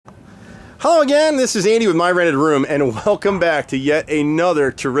Hello again, this is Andy with My Rented Room, and welcome back to yet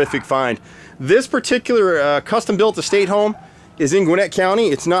another terrific find. This particular custom-built estate home is in Gwinnett County.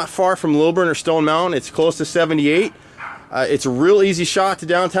 It's not far from Lilburn or Stone Mountain. It's close to 78. It's a real easy shot to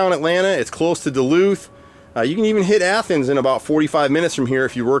downtown Atlanta. It's close to Duluth. You can even hit Athens in about 45 minutes from here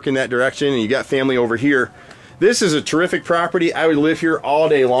if you work in that direction and you got family over here. This is a terrific property. I would live here all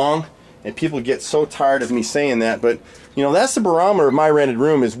day long, and people get so tired of me saying that, but you know, that's the barometer of My Rented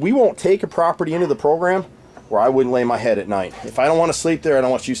Room. Is we won't take a property into the program where I wouldn't lay my head at night. If I don't want to sleep there, I don't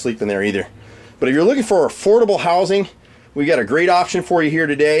want you sleeping there either. But if you're looking for affordable housing, we got a great option for you here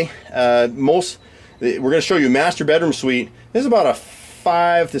today. We're going to show you a master bedroom suite. This is about a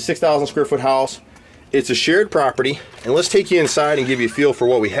 5,000 to 6,000 square foot house. It's a shared property, and let's take you inside and give you a feel for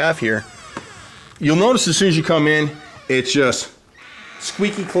what we have here. You'll notice as soon as you come in, it's just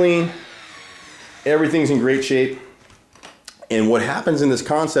squeaky clean. Everything's in great shape. And what happens in this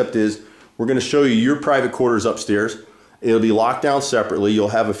concept is we're going to show you your private quarters upstairs. It'll be locked down separately. You'll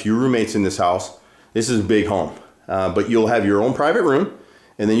have a few roommates in this house. This is a big home, but you'll have your own private room,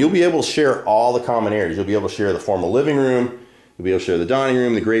 and then you'll be able to share all the common areas. You'll be able to share the formal living room. You'll be able to share the dining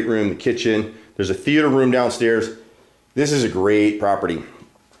room, the great room, the kitchen. There's a theater room downstairs. This is a great property.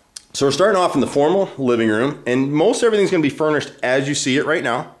 So we're starting off in the formal living room, and most everything's going to be furnished as you see it right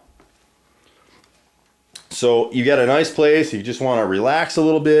now. So you got a nice place. You just want to relax a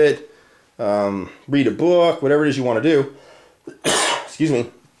little bit, read a book, whatever it is you want to do. Excuse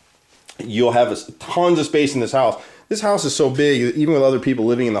me. You'll have tons of space in this house. This house is so big, even with other people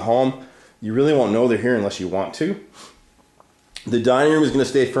living in the home, you really won't know they're here unless you want to. The dining room is going to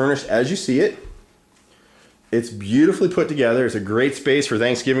stay furnished as you see it. It's beautifully put together. It's a great space for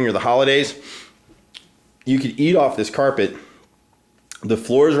Thanksgiving or the holidays. You could eat off this carpet. The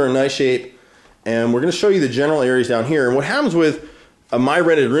floors are in nice shape. And we're going to show you the general areas down here. And what happens with a My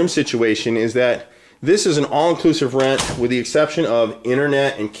Rented Room situation is that this is an all-inclusive rent with the exception of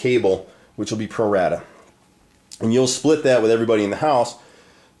internet and cable, which will be pro rata. And you'll split that with everybody in the house.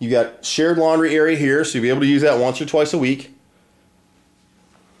 You got shared laundry area here, so you'll be able to use that once or twice a week.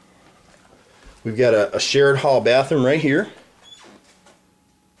 We've got a shared hall bathroom right here.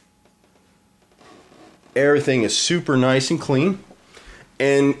 Everything is super nice and clean.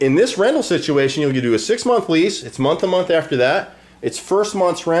 And in this rental situation, you'll do a 6-month lease. It's month to month after that. It's first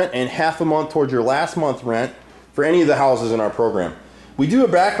month's rent and half a month towards your last month rent for any of the houses in our program. We do a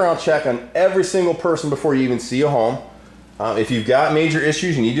background check on every single person before you even see a home. If you've got major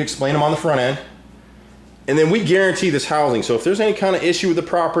issues, you need to explain them on the front end. And then we guarantee this housing. So if there's any kind of issue with the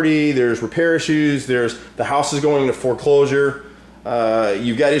property, there's repair issues, there's the house is going into foreclosure,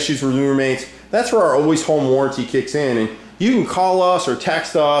 you've got issues with roommates, that's where our Always Home warranty kicks in. And you can call us or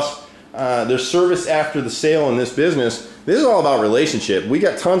text us. There's service after the sale in this business. This is all about relationship. We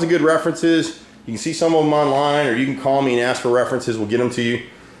got tons of good references. You can see some of them online, or you can call me and ask for references. We'll get them to you.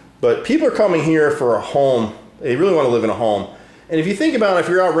 But people are coming here for a home. They really want to live in a home. And if you think about it, if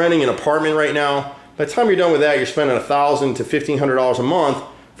you're out renting an apartment right now, by the time you're done with that, you're spending $1,000 to $1,500 a month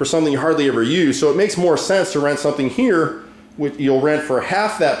for something you hardly ever use. So it makes more sense to rent something here. You'll rent for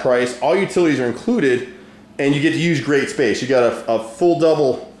half that price. All utilities are included. And you get to use great space. You got a full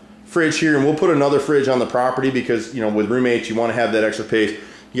double fridge here, and we'll put another fridge on the property because, you know, with roommates, you want to have that extra space.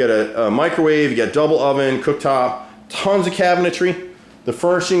 You got a microwave, you got double oven, cooktop, tons of cabinetry. The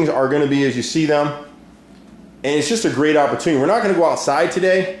furnishings are going to be as you see them. And it's just a great opportunity. We're not going to go outside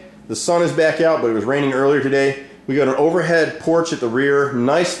today. The sun is back out, but it was raining earlier today. We got an overhead porch at the rear,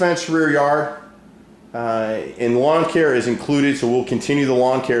 nice fenced rear yard. And lawn care is included, so we'll continue the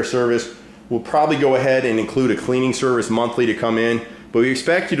lawn care service. We'll probably go ahead and include a cleaning service monthly to come in, but we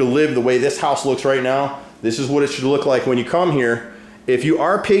expect you to live the way this house looks right now. This is what it should look like when you come here. If you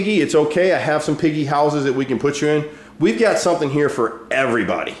are piggy, it's okay. I have some piggy houses that we can put you in. We've got something here for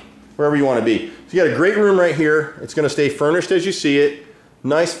everybody, wherever you want to be. So you got a great room right here. It's going to stay furnished as you see it.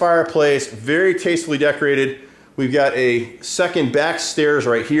 Nice fireplace, very tastefully decorated. We've got a second back stairs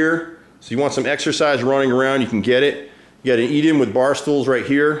right here. So you want some exercise running around, you can get it. You got an eat-in with bar stools right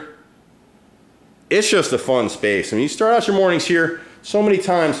here. It's just a fun space. I mean, you start out your mornings here, so many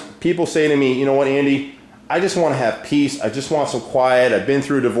times people say to me, you know what, Andy, I just want to have peace. I just want some quiet. I've been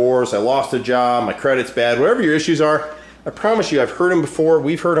through a divorce. I lost a job. My credit's bad. Whatever your issues are, I promise you, I've heard them before.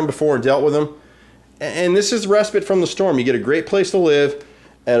 We've heard them before and dealt with them. And this is respite from the storm. You get a great place to live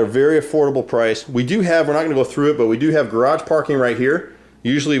at a very affordable price. We do have, we're not going to go through it, but we do have garage parking right here.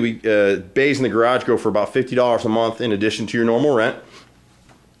 Usually bays in the garage go for about $50 a month in addition to your normal rent.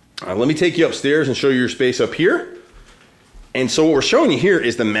 Let me take you upstairs and show you your space up here. And so what we're showing you here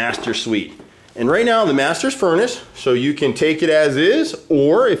is the master suite. And right now the master's furnished, so you can take it as is,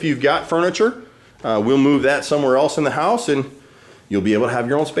 or if you've got furniture, we'll move that somewhere else in the house and you'll be able to have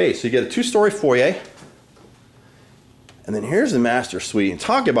your own space. So you get a 2-story foyer. And then here's the master suite. And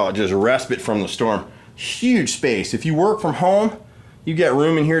talk about just respite from the storm. Huge space. If you work from home, you get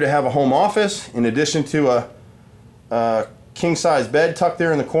room in here to have a home office in addition to a king-size bed tucked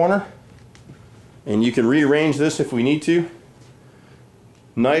there in the corner. And you can rearrange this if we need to.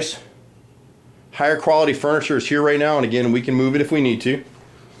 Nice, higher quality furniture is here right now, and again, we can move it if we need to.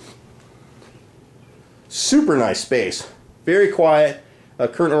 Super nice space. Very quiet.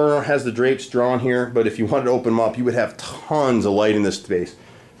 Current owner has the drapes drawn here, but if you wanted to open them up, you would have tons of light in this space.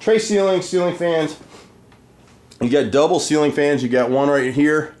 Tray ceiling, ceiling fans. You got double ceiling fans. You got one right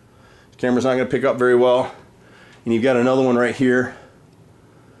here. The camera's not going to pick up very well. And you've got another one right here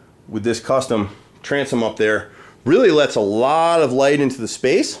with this custom transom up there. Really lets a lot of light into the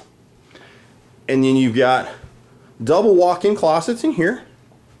space. And then you've got double walk-in closets in here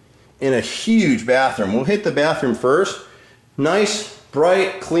and a huge bathroom. We'll hit the bathroom first. Nice,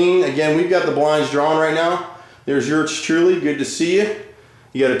 bright, clean. Again, we've got the blinds drawn right now. There's yours truly. Good to see you.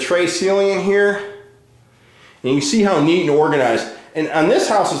 You got a tray ceiling in here. And you see how neat and organized. And on this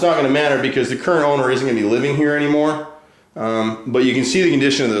house, it's not going to matter because the current owner isn't going to be living here anymore. But you can see the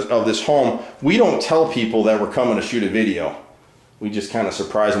condition of this home. We don't tell people that we're coming to shoot a video. We just kind of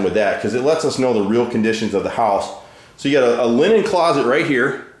surprise them with that because it lets us know the real conditions of the house. So you got a linen closet right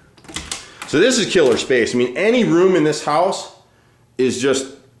here. So this is killer space. I mean, any room in this house is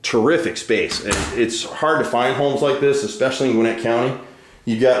just terrific space. It's hard to find homes like this, especially in Gwinnett County.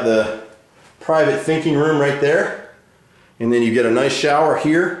 You got the private thinking room right there. And then you get a nice shower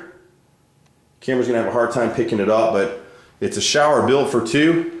here. Camera's gonna have a hard time picking it up, but it's a shower built for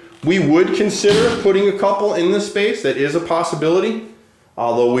two. We would consider putting a couple in this space. That is a possibility,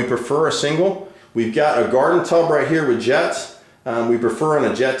 although we prefer a single. We've got a garden tub right here with jets. We prefer on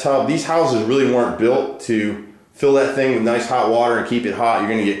a jet tub. These houses really weren't built to fill that thing with nice hot water and keep it hot. You're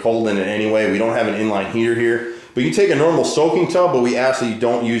gonna get cold in it anyway. We don't have an inline heater here. But you take a normal soaking tub, but we ask that you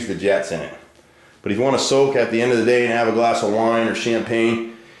don't use the jets in it. But if you want to soak at the end of the day and have a glass of wine or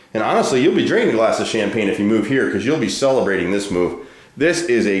champagne, and honestly, you'll be drinking a glass of champagne if you move here because you'll be celebrating this move. This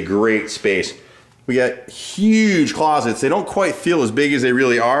is a great space. We got huge closets. They don't quite feel as big as they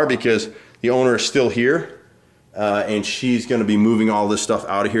really are because the owner is still here. And she's going to be moving all this stuff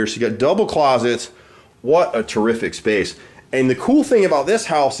out of here. So you got double closets. What a terrific space. And the cool thing about this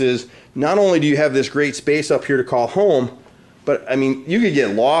house is not only do you have this great space up here to call home, but I mean, you could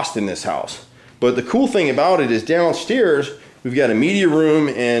get lost in this house. But the cool thing about it is downstairs, we've got a media room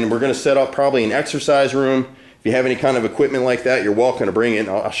and we're going to set up probably an exercise room. If you have any kind of equipment like that, you're welcome to bring it.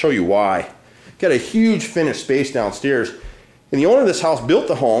 I'll show you why. Got a huge finished space downstairs. And the owner of this house built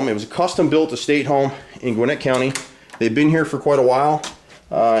the home. It was a custom built estate home in Gwinnett County. They've been here for quite a while.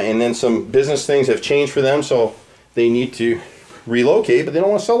 And then some business things have changed for them, so they need to relocate, but they don't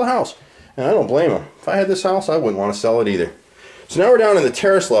want to sell the house. And I don't blame them. If I had this house, I wouldn't want to sell it either. So now we're down in the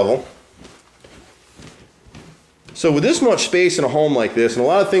terrace level. So with this much space in a home like this, and a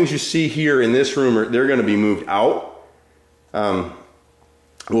lot of things you see here in this room, they're going to be moved out.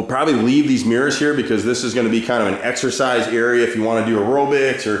 We'll probably leave these mirrors here because this is going to be kind of an exercise area if you want to do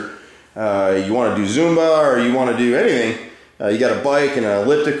aerobics or you want to do Zumba or you want to do anything. You got a bike and an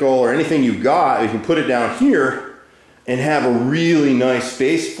elliptical or anything you've got, you can put it down here and have a really nice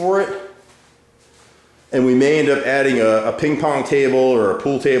space for it. And we may end up adding a ping pong table or a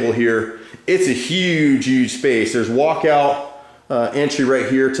pool table here. It's a huge, huge space. There's walkout entry right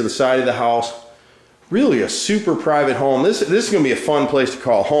here to the side of the house. Really a super private home. This is going to be a fun place to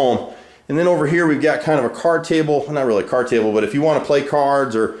call home. And then over here we've got kind of a card table. Not really a card table, but if you want to play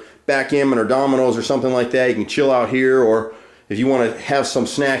cards or backgammon or dominoes or something like that, you can chill out here. Or if you want to have some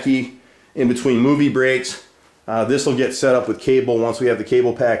snacky in between movie breaks, this will get set up with cable once we have the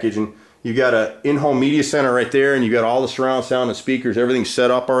cable package. And you've got an in-home media center right there, and you've got all the surround sound and speakers. Everything's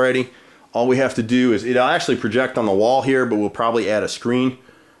set up already. All we have to do is, it'll actually project on the wall here, but we'll probably add a screen.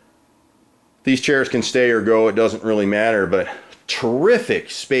 These chairs can stay or go, it doesn't really matter, but terrific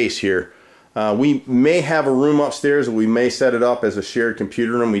space here. We may have a room upstairs, and we may set it up as a shared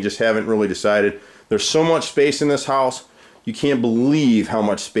computer room. We just haven't really decided. There's so much space in this house. You can't believe how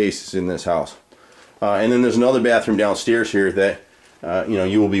much space is in this house. And then there's another bathroom downstairs here that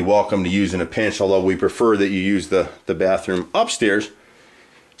you will be welcome to use in a pinch, although we prefer that you use the bathroom upstairs.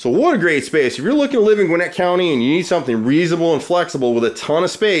 So what a great space. If you're looking to live in Gwinnett County and you need something reasonable and flexible with a ton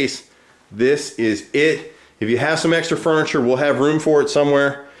of space, this is it. If you have some extra furniture, we'll have room for it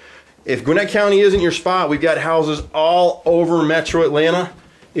somewhere. If Gwinnett County isn't your spot, we've got houses all over Metro Atlanta.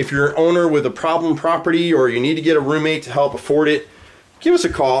 If you're an owner with a problem property or you need to get a roommate to help afford it, give us a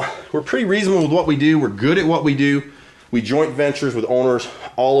call. We're pretty reasonable with what we do. We're good at what we do. We joint ventures with owners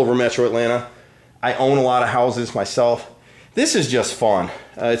all over Metro Atlanta. I own a lot of houses myself. This is just fun.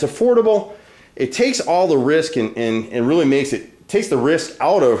 It's affordable. It takes all the risk and really takes the risk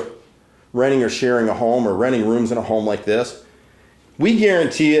out of renting or sharing a home or renting rooms in a home like this. We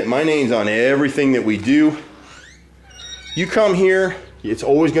guarantee it. My name's on everything that we do. You come here, it's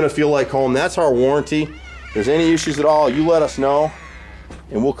always going to feel like home. That's our warranty. If there's any issues at all, you let us know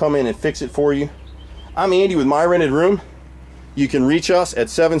and we'll come in and fix it for you. I'm Andy with My Rented Room. You can reach us at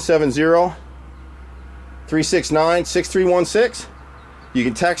 770-369-6316. You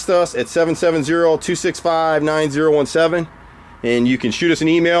can text us at 770-265-9017. And you can shoot us an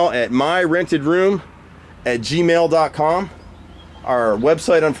email at myrentedroom@gmail.com. Our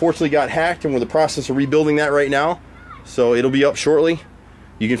website unfortunately got hacked and we're in the process of rebuilding that right now. So it'll be up shortly.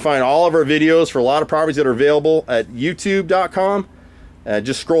 You can find all of our videos for a lot of properties that are available at youtube.com.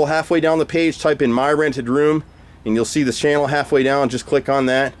 Just scroll halfway down the page, type in My Rented Room, and you'll see the channel halfway down. Just click on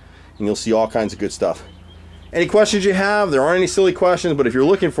that, and you'll see all kinds of good stuff. Any questions you have, there aren't any silly questions, but if you're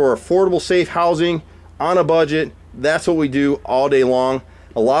looking for affordable, safe housing on a budget, that's what we do all day long.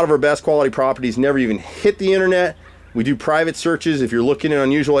 A lot of our best quality properties never even hit the internet. We do private searches. If you're looking in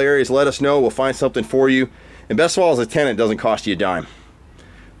unusual areas, let us know. We'll find something for you. And best of all, as a tenant, it doesn't cost you a dime.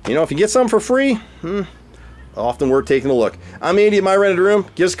 You know, if you get something for free, often worth taking a look. I'm Andy at My Rented Room.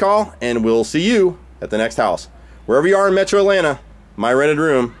 Give us a call, and we'll see you at the next house. Wherever you are in Metro Atlanta, My Rented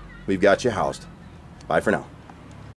Room, we've got you housed. Bye for now.